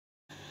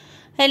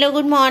Hello,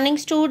 good morning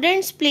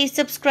students. Please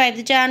subscribe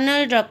the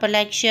channel, drop a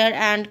like, share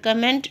and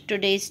comment.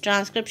 Today's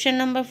transcription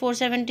number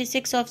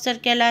 476 of Sir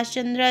Kailash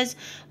Chandra's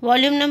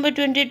volume number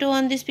 22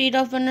 on the speed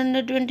of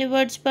 120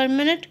 words per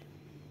minute.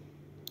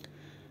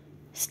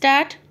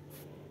 Start.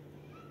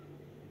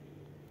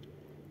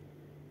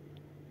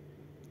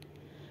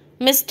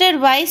 Mr.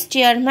 Vice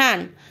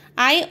Chairman,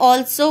 I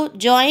also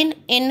join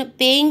in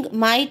paying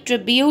my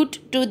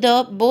tribute to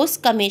the Bose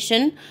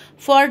Commission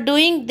for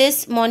doing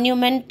this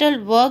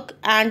monumental work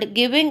and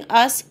giving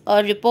us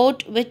a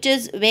report which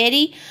is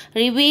very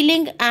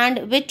revealing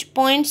and which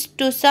points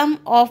to some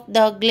of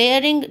the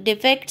glaring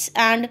defects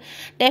and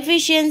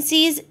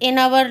deficiencies in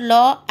our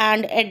law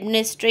and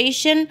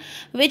administration,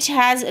 which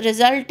has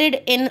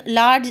resulted in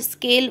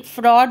large-scale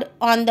fraud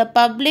on the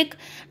public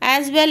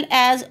as well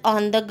as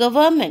on the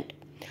government.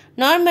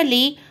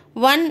 Normally,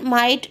 one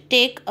might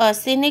take a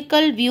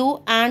cynical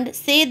view and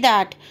say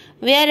that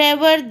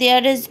wherever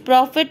there is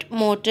profit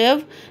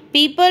motive,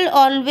 people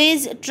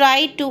always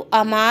try to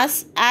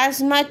amass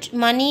as much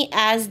money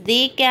as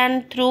they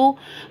can through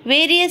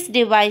various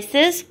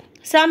devices,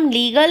 some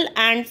legal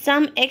and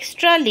some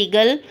extra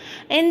legal,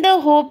 in the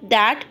hope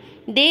that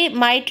they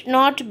might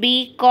not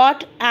be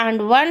caught,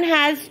 and one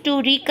has to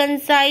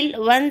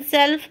reconcile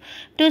oneself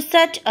to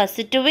such a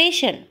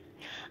situation.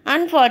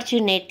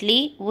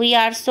 Unfortunately, we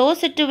are so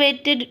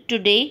situated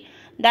today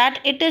that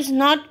it is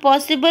not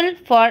possible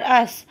for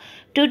us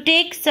to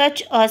take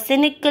such a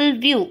cynical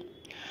view.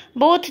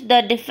 Both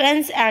the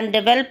defense and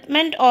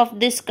development of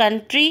this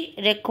country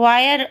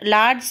require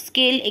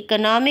large-scale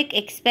economic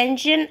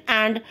expansion,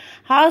 and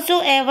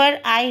howsoever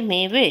I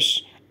may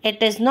wish,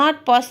 it is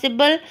not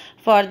possible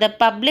for the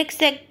public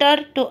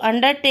sector to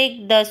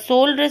undertake the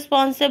sole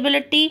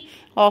responsibility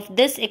of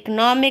this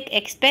economic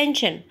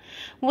expansion.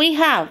 We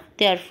have,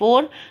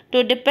 therefore,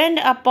 to depend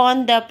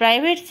upon the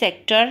private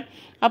sector,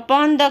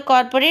 upon the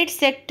corporate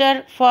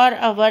sector for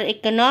our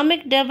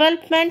economic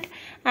development,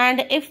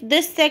 and if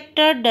this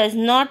sector does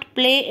not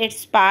play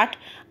its part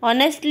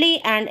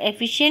honestly and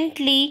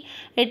efficiently,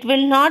 it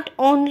will not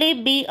only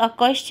be a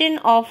question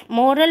of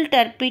moral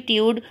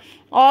turpitude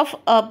of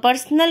a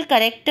personal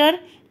character,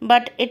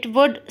 but it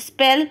would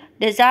spell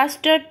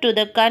disaster to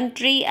the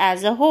country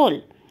as a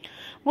whole.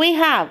 We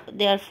have,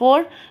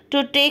 therefore,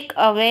 to take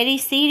a very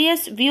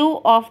serious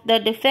view of the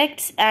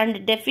defects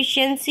and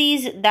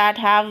deficiencies that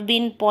have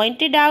been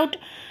pointed out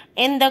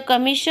in the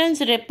Commission's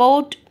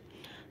report.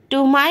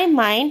 To my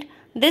mind,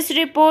 this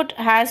report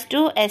has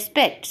two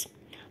aspects.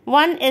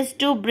 One is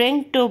to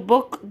bring to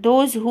book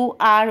those who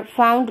are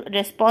found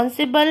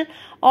responsible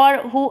or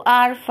who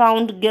are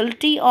found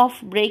guilty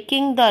of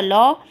breaking the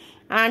law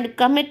and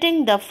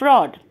committing the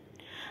fraud.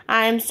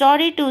 I am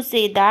sorry to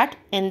say that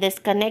in this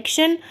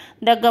connection,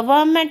 the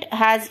government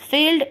has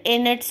failed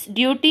in its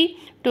duty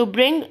to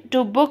bring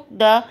to book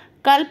the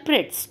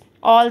culprits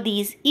all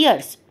these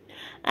years.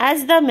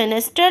 As the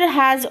minister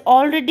has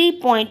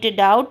already pointed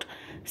out,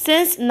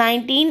 since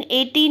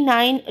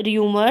 1989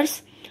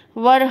 rumors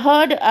were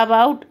heard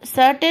about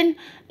certain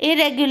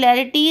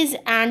irregularities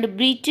and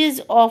breaches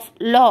of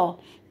law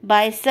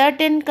by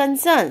certain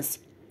concerns.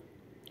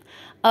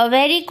 A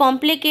very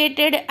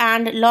complicated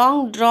and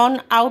long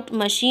drawn out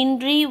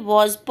machinery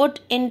was put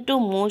into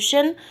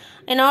motion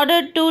in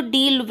order to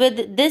deal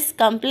with this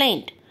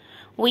complaint.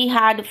 We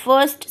had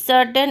first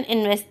certain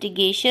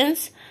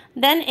investigations,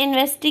 then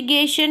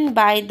investigation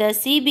by the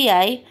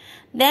CBI,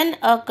 then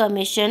a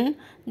commission,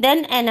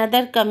 then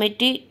another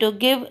committee to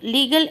give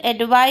legal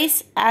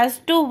advice as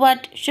to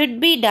what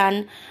should be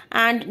done,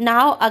 and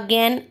now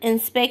again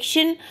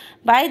inspection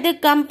by the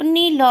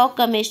Company Law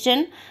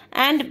Commission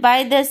and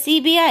by the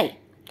CBI.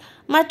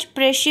 Much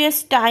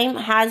precious time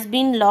has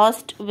been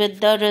lost with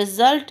the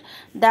result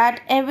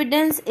that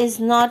evidence is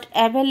not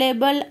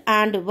available,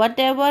 and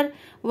whatever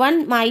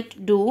one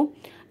might do,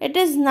 it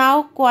is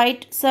now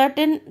quite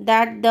certain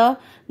that the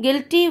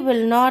guilty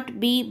will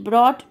not be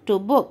brought to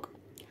book.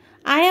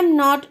 I am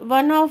not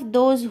one of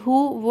those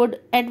who would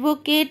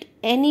advocate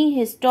any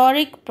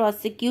historic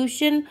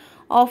prosecution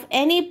of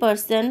any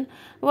person,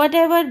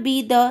 whatever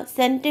be the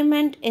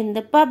sentiment in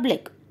the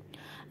public.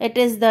 It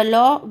is the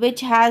law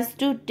which has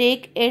to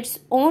take its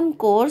own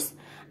course,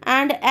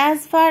 and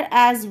as far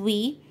as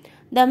we,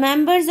 the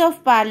members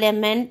of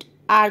Parliament,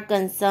 are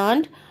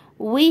concerned,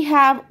 we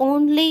have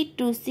only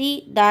to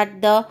see that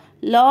the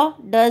law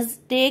does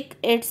take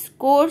its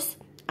course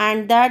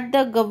and that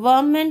the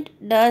government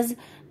does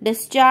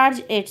discharge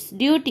its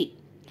duty.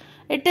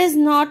 It is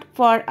not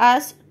for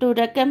us to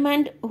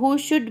recommend who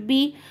should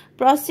be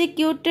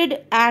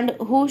prosecuted and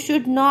who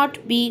should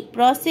not be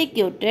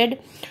prosecuted,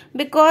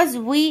 because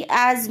we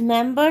as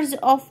members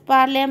of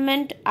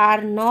Parliament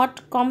are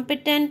not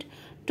competent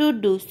to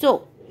do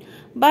so.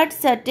 But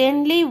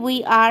certainly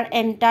we are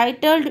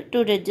entitled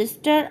to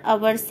register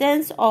our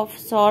sense of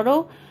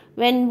sorrow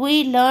when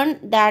we learn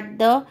that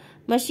the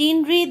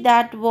machinery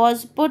that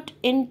was put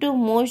into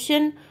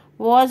motion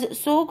was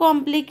so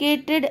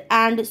complicated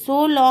and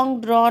so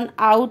long drawn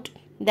out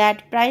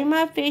that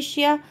prima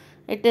facie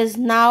it is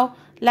now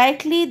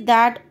likely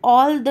that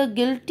all the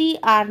guilty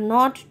are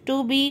not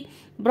to be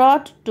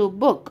brought to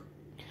book.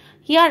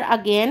 Here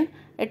again,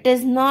 it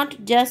is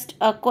not just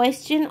a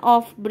question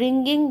of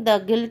bringing the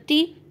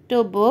guilty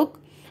to book,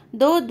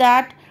 though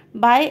that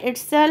by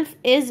itself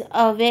is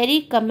a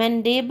very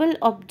commendable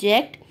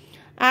object,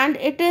 and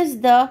it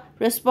is the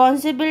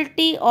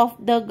responsibility of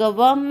the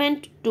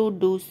government to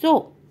do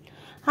so.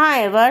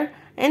 However,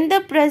 in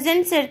the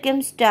present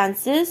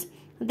circumstances,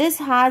 this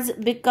has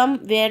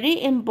become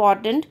very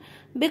important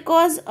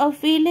because a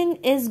feeling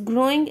is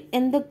growing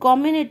in the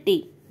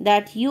community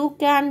that you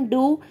can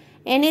do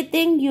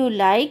anything you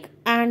like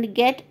and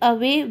get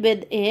away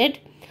with it,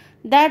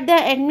 that the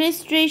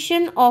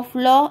administration of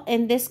law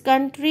in this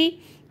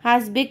country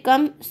has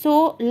become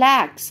so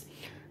lax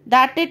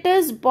that it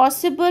is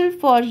possible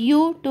for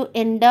you to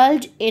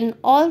indulge in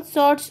all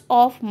sorts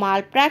of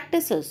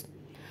malpractices.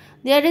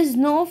 There is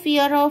no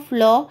fear of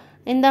law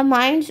in the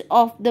minds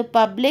of the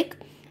public,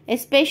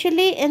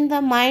 especially in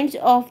the minds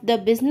of the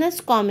business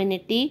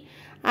community.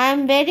 I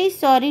am very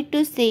sorry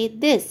to say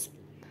this.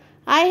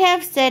 I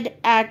have said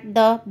at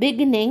the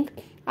beginning,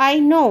 I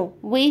know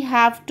we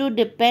have to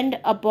depend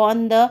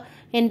upon the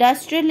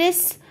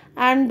industrialists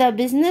and the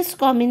business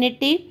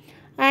community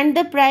and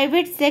the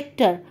private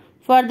sector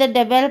for the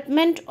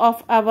development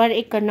of our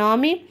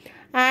economy,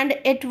 and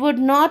it would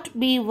not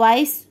be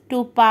wise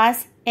to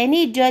pass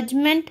any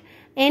judgment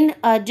in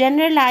a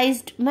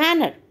generalized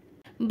manner.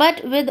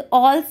 But with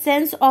all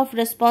sense of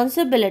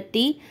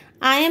responsibility,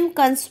 I am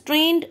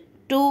constrained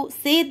to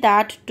say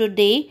that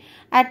today,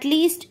 at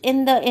least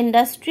in the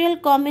industrial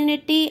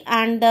community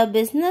and the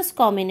business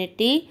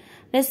community,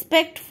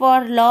 respect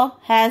for law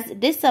has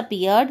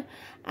disappeared,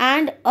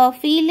 and a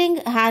feeling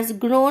has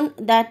grown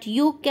that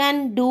you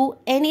can do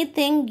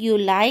anything you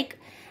like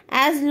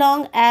as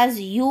long as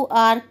you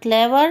are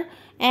clever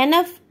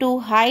enough to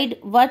hide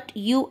what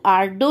you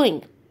are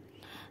doing.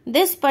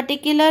 This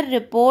particular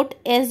report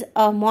is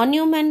a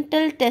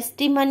monumental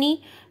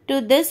testimony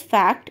to this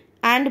fact,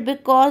 and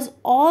because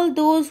all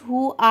those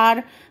who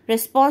are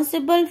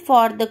responsible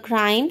for the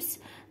crimes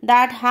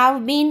that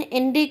have been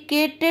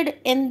indicated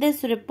in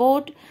this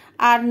report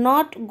are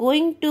not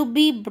going to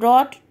be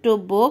brought to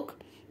book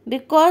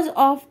because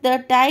of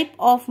the type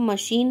of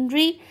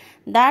machinery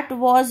that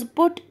was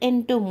put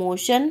into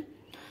motion,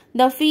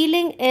 the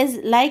feeling is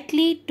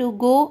likely to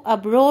go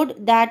abroad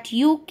that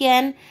you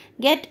can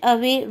get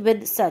away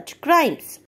with such crimes.